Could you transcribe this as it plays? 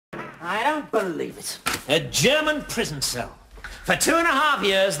I don't believe it. A German prison cell. For 2.5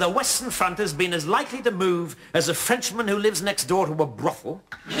 years, the Western Front has been as likely to move as a Frenchman who lives next door to a brothel.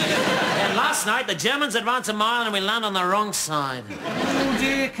 And last night, the Germans advance a mile and we land on the wrong side. Oh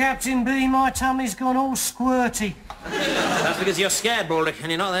dear, Captain B, my tummy's gone all squirty. That's because you're scared, Baldrick, and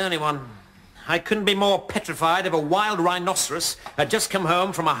you're not the only one. I couldn't be more petrified if a wild rhinoceros had just come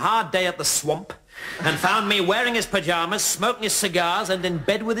home from a hard day at the swamp and found me wearing his pyjamas, smoking his cigars, and in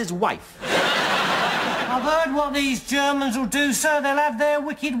bed with his wife. I've heard what these Germans will do, sir. They'll have their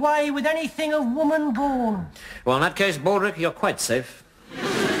wicked way with anything of woman born. Well, in that case, Baldrick, you're quite safe.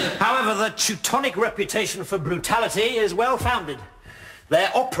 However, the Teutonic reputation for brutality is well-founded.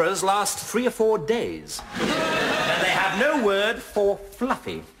 Their operas last 3 or 4 days. And they have no word for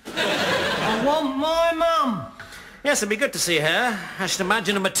fluffy. I want my mum. Yes, it'd be good to see her. I should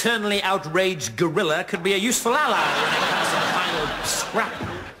imagine a maternally outraged gorilla could be a useful ally when it comes to the final scrap.